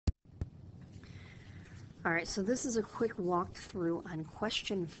All right, so this is a quick walkthrough on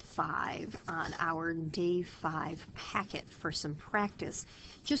question 5 on our day 5 packet for some practice,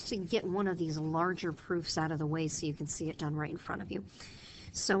 just to get one of these larger proofs out of the way so you can see it done right in front of you.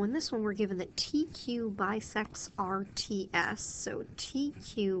 So in this one, we're given that TQ bisects RTS. So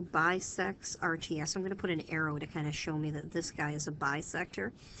TQ bisects RTS. I'm going to put an arrow to kind of show me that this guy is a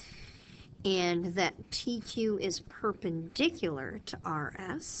bisector. And that TQ is perpendicular to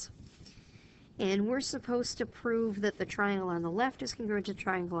RS. And we're supposed to prove that the triangle on the left is congruent to the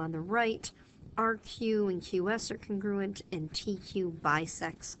triangle on the right. RQ and QS are congruent, and TQ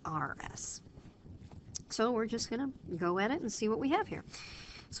bisects RS. So we're just going to go at it and see what we have here.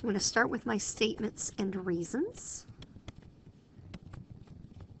 So I'm going to start with my statements and reasons.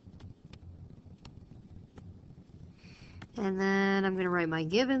 And then I'm going to write my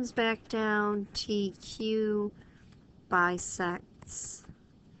givens back down. TQ bisects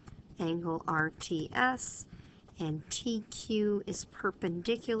angle RTS, and TQ is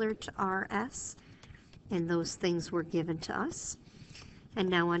perpendicular to RS, and those things were given to us. And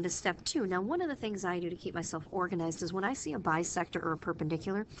now on to step 2. Now, one of the things I do to keep myself organized is when I see a bisector or a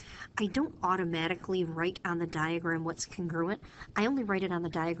perpendicular, I don't automatically write on the diagram what's congruent. I only write it on the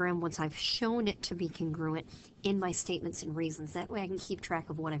diagram once I've shown it to be congruent in my statements and reasons. That way I can keep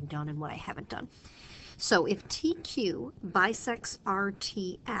track of what I've done and what I haven't done. So if TQ bisects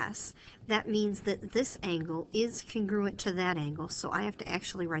RTS, that means that this angle is congruent to that angle. So I have to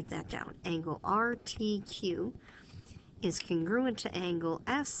actually write that down. Angle RTQ is congruent to angle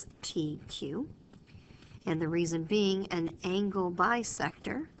STQ. And the reason being, an angle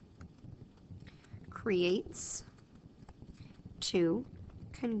bisector creates two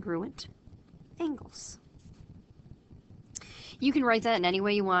congruent angles. You can write that in any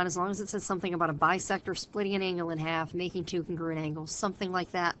way you want, as long as it says something about a bisector splitting an angle in half, making two congruent angles, something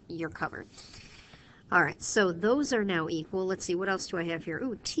like that, you're covered. All right, so those are now equal. Let's see, what else do I have here?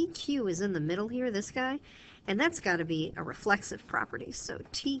 Ooh, TQ is in the middle here, this guy, and that's got to be a reflexive property. So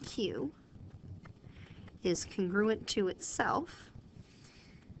TQ is congruent to itself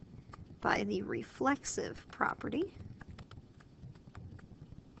by the reflexive property.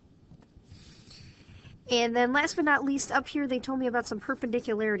 And then last but not least, up here they told me about some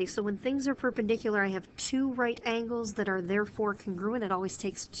perpendicularity. So when things are perpendicular, I have two right angles that are therefore congruent. It always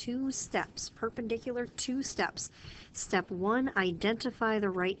takes 2 steps. Perpendicular, 2 steps. Step 1, identify the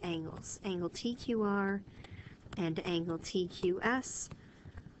right angles. Angle TQR and angle TQS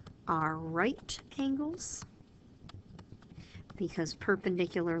are right angles because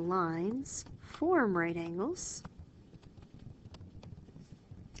perpendicular lines form right angles.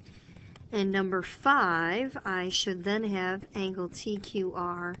 And number 5, I should then have angle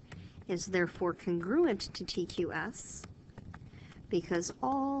TQR is therefore congruent to TQS because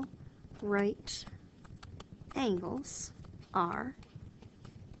all right angles are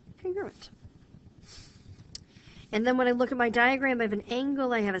congruent. And then when I look at my diagram, I have an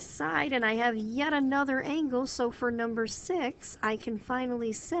angle, I have a side, and I have yet another angle. So for number 6, I can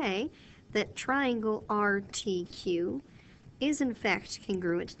finally say that triangle RTQ is in fact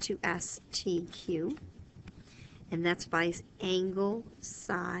congruent to STQ, and that's by angle,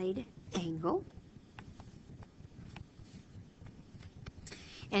 side, angle.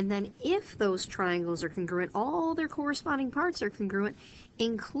 And then if those triangles are congruent, all their corresponding parts are congruent,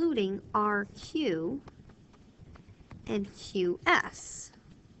 including RQ and QS.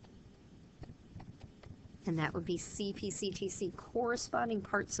 And that would be CP, corresponding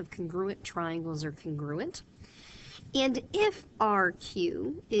parts of congruent triangles are congruent. And if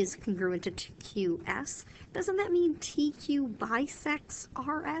RQ is congruent to QS, doesn't that mean TQ bisects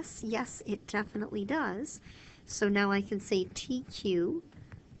RS? Yes, it definitely does. So now I can say TQ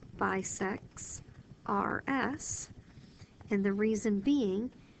bisects RS, and the reason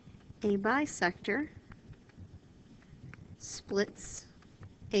being a bisector splits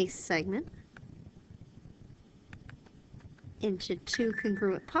a segment into 2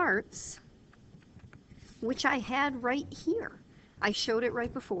 congruent parts, which I had right here. I showed it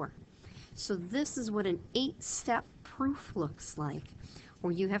right before. So this is what an 8-step proof looks like,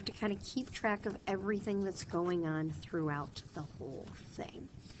 where you have to kind of keep track of everything that's going on throughout the whole thing.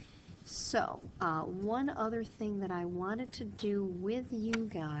 So one other thing that I wanted to do with you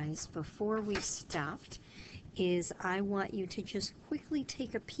guys before we stopped is I want you to just quickly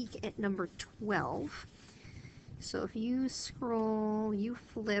take a peek at number 12. So if you scroll, you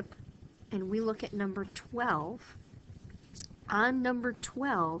flip, and we look at number 12, on number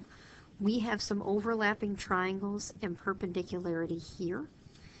 12, we have some overlapping triangles and perpendicularity here.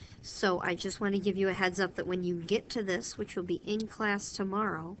 So I just want to give you a heads up that when you get to this, which will be in class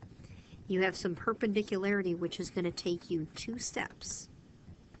tomorrow, You have some perpendicularity, which is going to take you 2 steps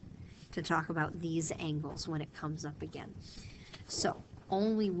to talk about these angles when it comes up again. So,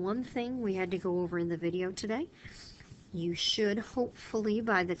 only one thing we had to go over in the video today. You should hopefully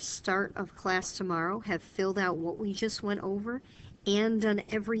by the start of class tomorrow have filled out what we just went over and done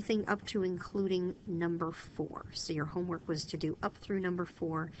everything up to including number 4. So your homework was to do up through number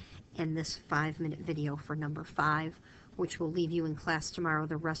 4 and this 5-minute video for number 5, which will leave you in class tomorrow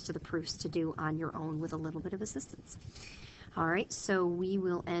the rest of the proofs to do on your own with a little bit of assistance. All right, so we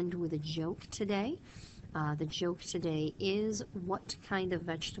will end with a joke today. The joke today is, what kind of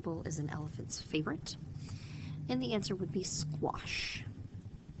vegetable is an elephant's favorite? And the answer would be squash.